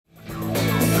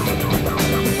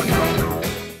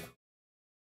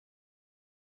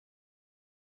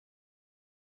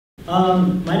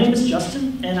My name is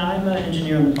Justin, and I'm an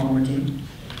engineer on the Polymer team.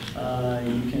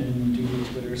 You can do the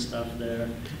Twitter stuff there.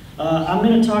 I'm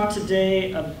going to talk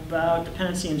today about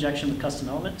dependency injection with custom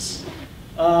elements.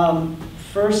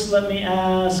 First, let me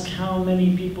ask how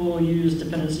many people use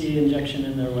dependency injection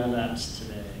in their web apps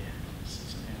today?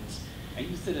 Some hands. I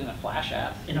used it in a Flash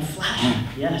app. In a Flash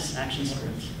app, yes, action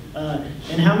script.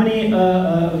 And how many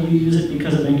of you use it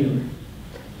because of Angular?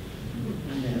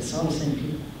 Okay, it's all the same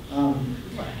people.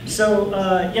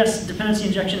 Yes, dependency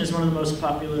injection is one of the most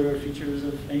popular features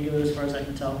of Angular as far as I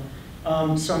can tell.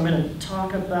 So I'm going to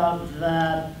talk about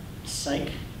that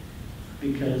psych,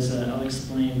 because I'll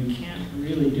explain we can't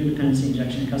really do dependency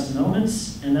injection in custom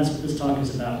elements, and that's what this talk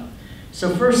is about.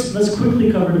 So first, let's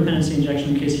quickly cover dependency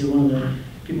injection in case you're one of the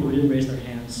people who didn't raise their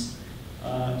hands.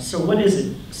 So what is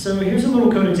it? So here's a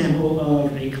little code example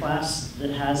of a class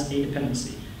that has a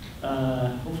dependency.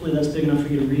 Hopefully that's big enough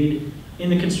for you to read. In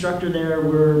the constructor there,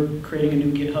 we're creating a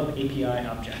new GitHub API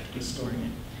object and storing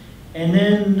it. And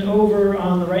then over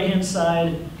on the right-hand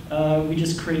side, we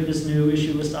just create this new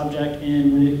issue list object,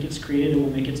 and when it gets created, it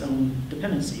will make its own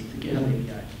dependency, the GitHub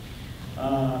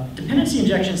API. Dependency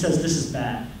injection says this is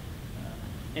bad.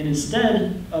 And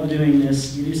instead of doing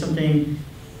this, you do something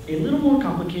a little more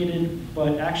complicated,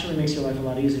 but actually makes your life a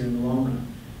lot easier in the long run.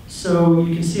 So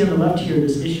you can see on the left here,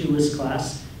 this issue list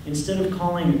class, instead of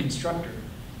calling a constructor,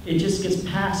 it just gets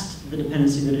past the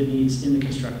dependency that it needs in the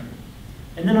constructor.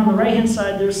 And then on the right-hand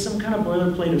side, there's some kind of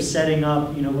boilerplate of setting up,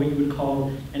 what you would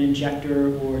call an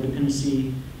injector or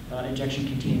dependency injection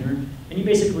container. And you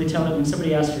basically tell it when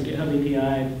somebody asks for GitHub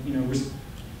API,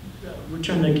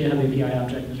 return the GitHub API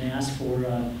object, and they ask for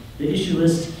the issue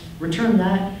list, return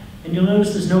that. And you'll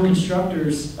notice there's no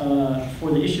constructors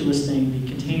for the issue list thing. The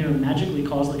container magically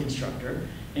calls the constructor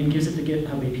and gives it the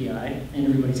GitHub API, and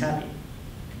everybody's happy.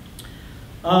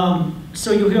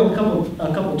 So you'll hear a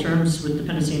couple terms with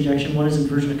dependency injection. One is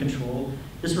inversion of control.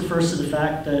 This refers to the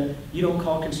fact that you don't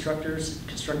call constructors.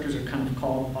 Constructors are kind of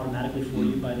called automatically for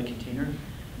you by the container.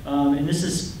 And this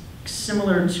is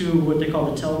similar to what they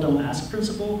call the tell, don't ask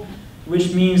principle,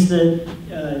 which means that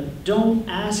don't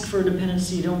ask for a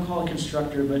dependency, don't call a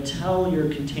constructor, but tell your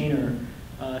container,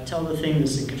 tell the thing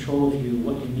that's in control of you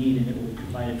what you need, and it will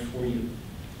provide it for you.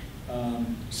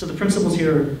 So the principles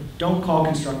here, don't call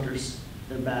constructors.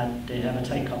 They're bad, they have a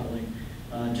tight coupling.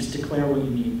 Just declare what you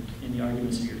need in the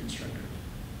arguments of your constructor.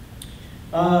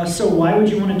 So why would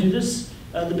you want to do this?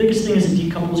 The biggest thing is it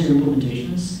decouples your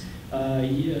implementations.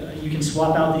 You can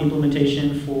swap out the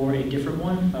implementation for a different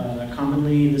one.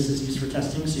 Commonly, this is used for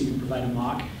testing, so you can provide a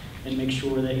mock and make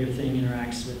sure that your thing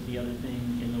interacts with the other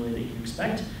thing in the way that you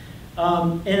expect.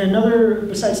 And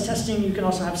besides testing, you can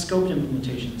also have scoped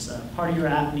implementations. Part of your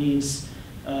app needs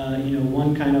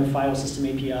one kind of file system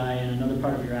API, and another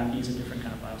part of your app needs a different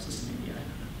kind of file system API.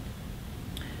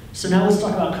 So now let's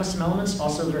talk about custom elements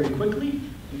also very quickly,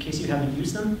 in case you haven't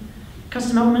used them.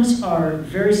 Custom elements are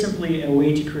very simply a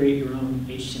way to create your own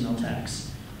HTML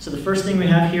tags. So the first thing we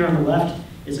have here on the left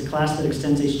is a class that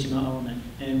extends HTML element,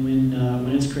 and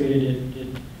when it's created, it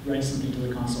writes something to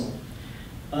the console.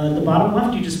 At the bottom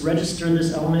left, you just register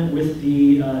this element with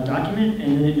the document,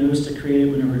 and then it knows to create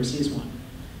it whenever it sees one.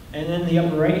 And then the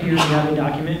upper right here, you have a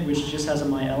document which just has a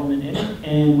my element in it,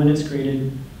 and when it's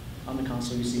created on the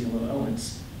console, you see hello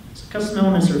elements. So custom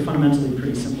elements are fundamentally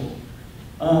pretty simple.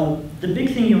 The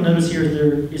big thing you'll notice here is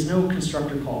there is no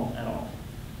constructor call at all.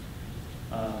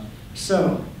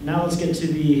 So now let's get to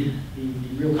the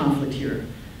real conflict here.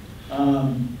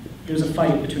 There's a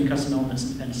fight between custom elements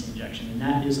and dependency injection, and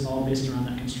that is all based around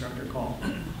that constructor call.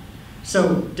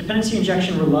 So dependency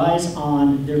injection relies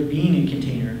on there being a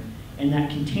container, and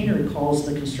that container calls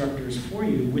the constructors for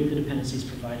you with the dependencies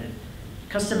provided.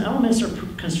 Custom elements are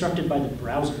constructed by the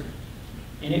browser,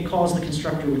 and it calls the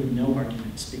constructor with no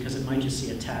arguments because it might just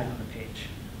see a tag on the page.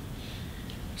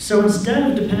 So instead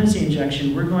of dependency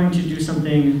injection, we're going to do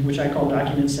something which I call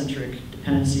document-centric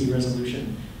dependency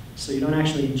resolution. So you don't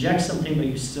actually inject something, but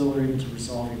you still are able to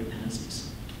resolve your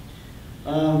dependencies.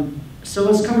 So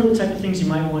let's cover the type of things you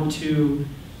might want to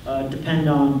depend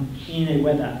on in a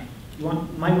web app. You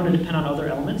might want to depend on other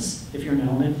elements. If you're an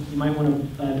element, you might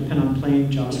want to depend on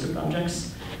plain JavaScript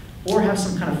objects, or have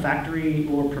some kind of factory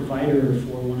or provider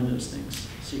for one of those things.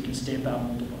 So you can stamp out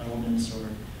multiple elements or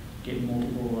get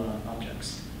multiple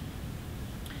objects.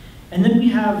 And then we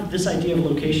have this idea of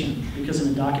location, because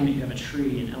in a document you have a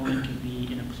tree, an element can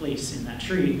be in a place in that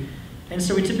tree. And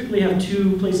so we typically have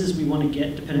two places we want to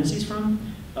get dependencies from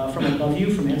above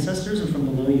you, from ancestors, and from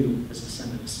below you as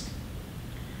descendants.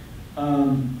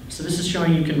 So this is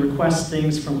showing you can request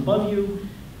things from above you,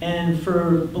 and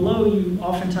for below you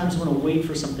oftentimes want to wait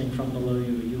for something from below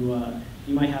you.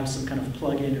 You might have some kind of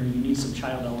plugin, or you need some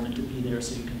child element to be there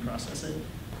so you can process it.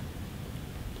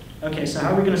 Okay, so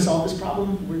how are we going to solve this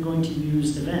problem? We're going to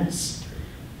use events.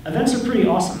 Events are pretty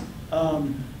awesome.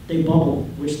 They bubble,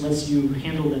 which lets you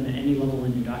handle them at any level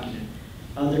in your document.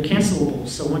 They're cancelable,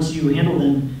 so once you handle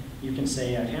them, you can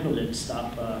say, I've handled it,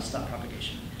 stop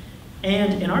propagation.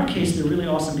 And in our case, they're really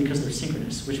awesome because they're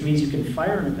synchronous, which means you can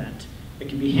fire an event. It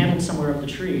can be handled somewhere up the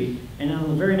tree, and on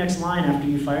the very next line after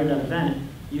you fired that event,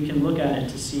 you can look at it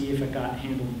to see if it got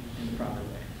handled in the proper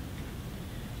way.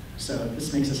 So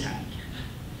this makes us happy.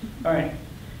 All right.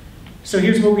 So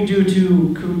here's what we do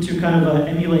to kind of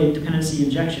emulate dependency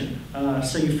injection.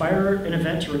 So you fire an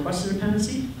event to request a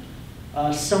dependency.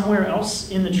 Somewhere else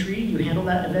in the tree, you handle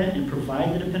that event and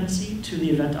provide the dependency to the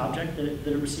event object that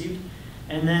it received.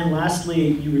 And then lastly,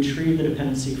 you retrieve the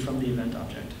dependency from the event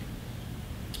object.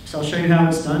 So I'll show you how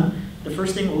it's done. The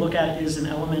first thing we'll look at is an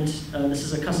element. This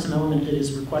is a custom element that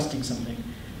is requesting something.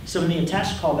 So in the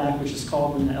attached callback, which is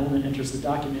called when the element enters the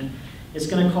document, it's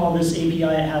going to call this API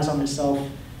it has on itself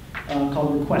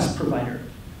called request provider.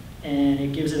 And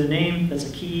it gives it a name that's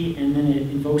a key, and then it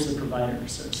invokes the provider.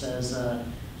 So it says,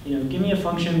 give me a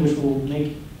function which will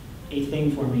make a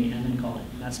thing for me, and then call it.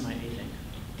 And that's my a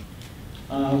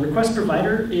thing. Request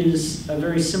provider is a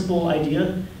very simple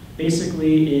idea.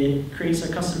 Basically, it creates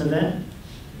a custom event,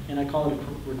 and I call it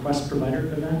a request provider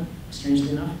event,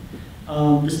 strangely enough.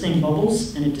 This thing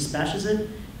bubbles, and it dispatches it.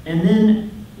 And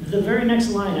then the very next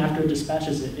line after it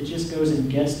dispatches it, it just goes and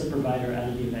gets the provider out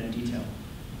of the event detail.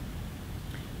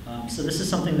 So this is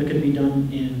something that could be done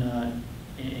in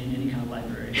any kind of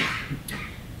library.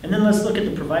 And then let's look at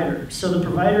the provider. So the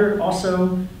provider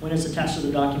also, when it's attached to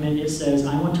the document, it says,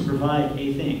 I want to provide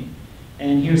a thing.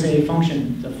 And here's a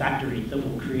function, the factory, that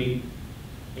will create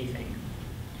a thing.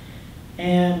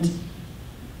 And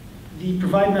the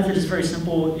provide method is very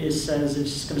simple. It says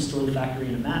it's just going to store the factory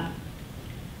in a map.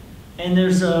 And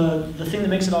there's the thing that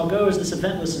makes it all go is this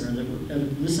event listener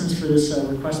that listens for this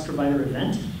request provider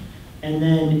event. And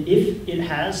then if it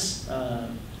has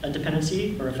a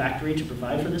dependency or a factory to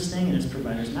provide for this thing in its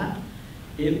provider's map,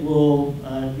 it will,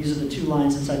 these are the two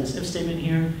lines inside this if statement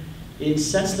here, it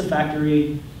sets the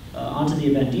factory onto the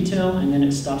event detail, and then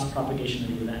it stops propagation of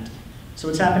the event. So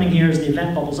what's happening here is the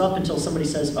event bubbles up until somebody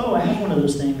says, oh, I have one of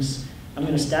those things. I'm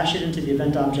going to stash it into the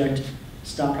event object,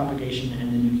 stop propagation,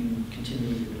 and then you can continue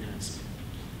with your dependency.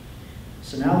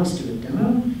 So now let's do a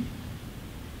demo.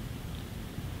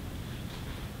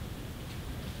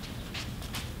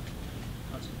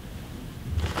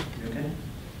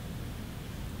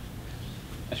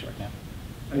 That should work now.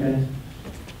 Okay.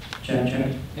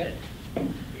 Check. Yep.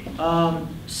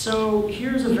 So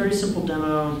here's a very simple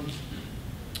demo.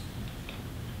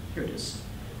 Here it is.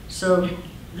 So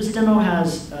this demo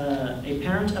has a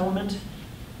parent element,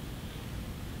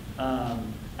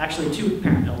 actually two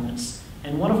parent elements,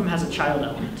 and one of them has a child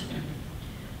element.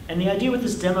 And the idea with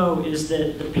this demo is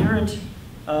that the parent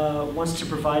wants to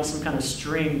provide some kind of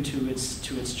string to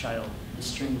its child. The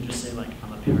string will just say, like,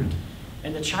 I'm a parent.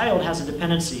 And the child has a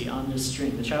dependency on this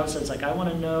string. The child says, like, I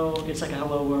want to know, it's like a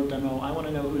hello world demo, I want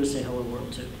to know who to say hello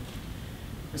world to.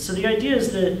 And so the idea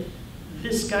is that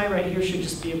this guy right here should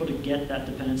just be able to get that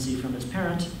dependency from its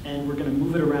parent, and we're going to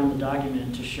move it around the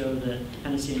document to show that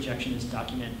dependency injection is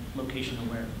document location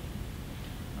aware.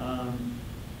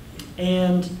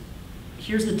 And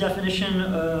here's the definition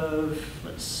of,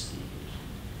 let's see,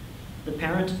 the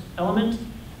parent element,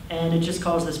 and it just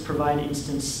calls this provide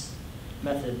instance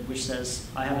method, which says,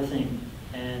 I have a thing.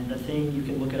 And the thing, you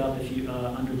can look it up if you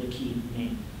under the key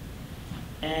name.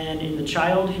 And in the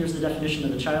child, here's the definition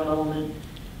of the child element.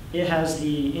 It has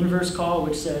the inverse call,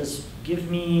 which says, give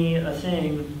me a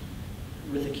thing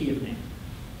with a key of name.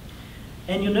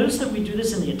 And you'll notice that we do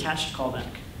this in the attached callback.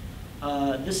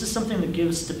 This is something that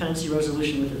gives dependency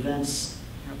resolution with events,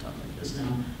 I'll talk like this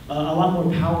now, a lot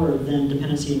more power than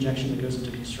dependency injection that goes into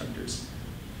constructors.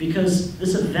 Because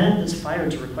this event that's fired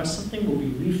to request something will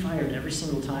be refired every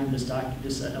single time this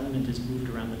element is moved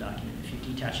around the document if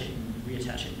you detach it and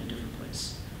reattach it in a different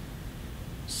place.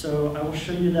 So I will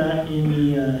show you that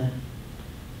in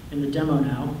the demo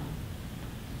now.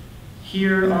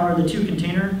 Here are the two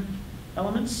container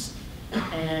elements,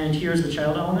 and here's the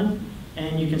child element.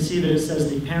 And you can see that it says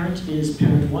the parent is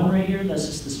parent1 right here. That's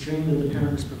just the string that the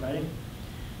parent was providing.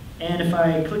 And if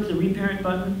I click the reparent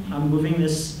button, I'm moving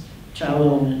this child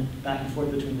element back and forth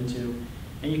between the two.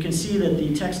 And you can see that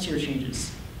the text here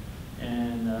changes.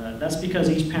 And that's because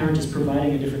each parent is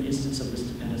providing a different instance of this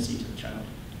dependency to the child.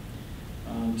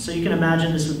 So you can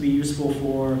imagine this would be useful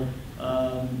for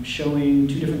showing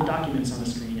two different documents on the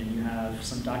screen, and you have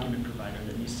some document provider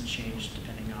that needs to change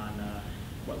depending on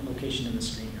what location in the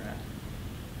screen you're at.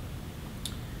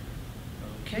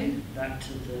 Okay, back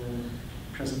to the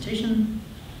presentation.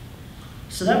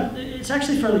 So it's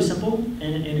actually fairly simple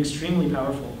and extremely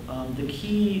powerful. The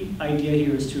key idea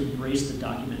here is to embrace the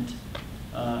document.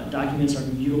 Documents are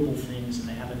mutable things and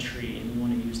they have a tree and we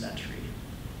want to use that tree.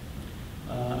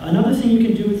 Another thing you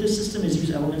can do with this system is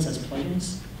use elements as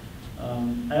plugins.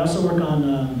 I also work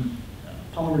on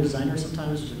Polymer Designer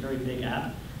sometimes, which is a very big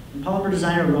app. And Polymer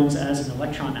Designer runs as an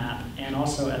Electron app and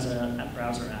also as a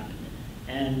browser app.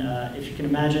 And if you can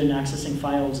imagine, accessing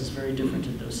files is very different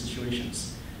in those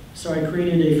situations. So I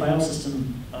created a file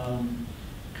system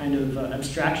kind of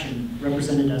abstraction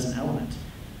represented as an element.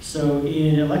 So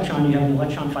in Electron, you have an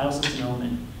Electron file system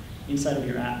element inside of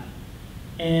your app.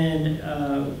 And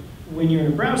when you're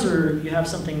in a browser, you have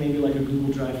something maybe like a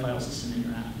Google Drive file system in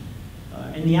your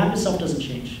app. And the app itself doesn't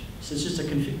change. So it's just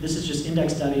this is just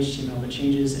index.html that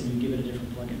changes and you give it a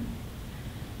different plugin.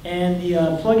 And the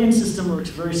plugin system works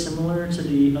very similar to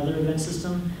the other event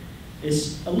system.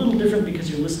 It's a little different because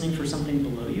you're listening for something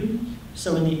below you.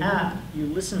 So in the app, you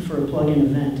listen for a plugin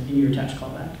event in your attached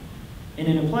callback. And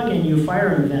in a plugin, you fire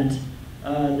an event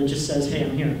that just says, hey,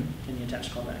 I'm here, in the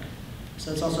attached callback.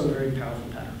 So it's also a very powerful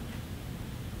pattern.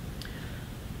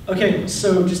 Okay,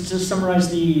 so just to summarize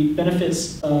the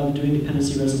benefits of doing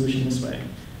dependency resolution this way.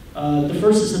 The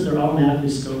first is that they're automatically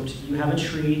scoped. You have a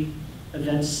tree,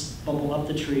 events bubble up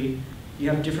the tree.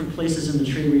 You have different places in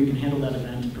the tree where you can handle that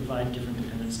event and provide different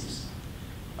dependencies.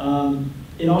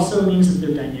 It also means that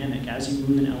they're dynamic. As you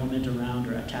move an element around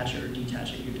or attach it or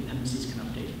detach it, your dependencies can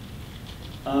update.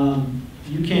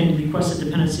 You can request a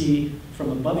dependency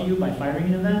from above you by firing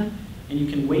an event, and you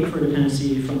can wait for a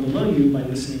dependency from below you by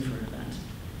listening for an event.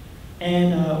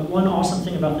 And one awesome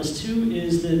thing about this too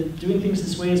is that doing things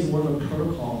this way is more of a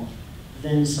protocol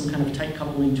than some kind of tight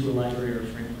coupling to a library or a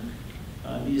framework.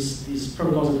 These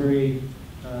protocols are very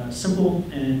simple,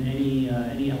 and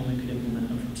any element could implement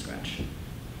them from scratch.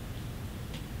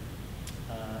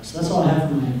 So that's all I have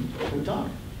for my quick talk.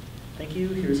 Thank you.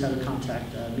 Here's how to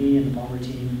contact me and the Polymer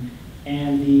team.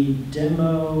 And the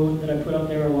demo that I put up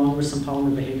there, along with some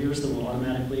Polymer behaviors that will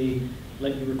automatically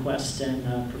let you request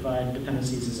and provide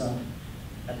dependencies, is up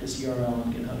at this URL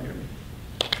on GitHub here.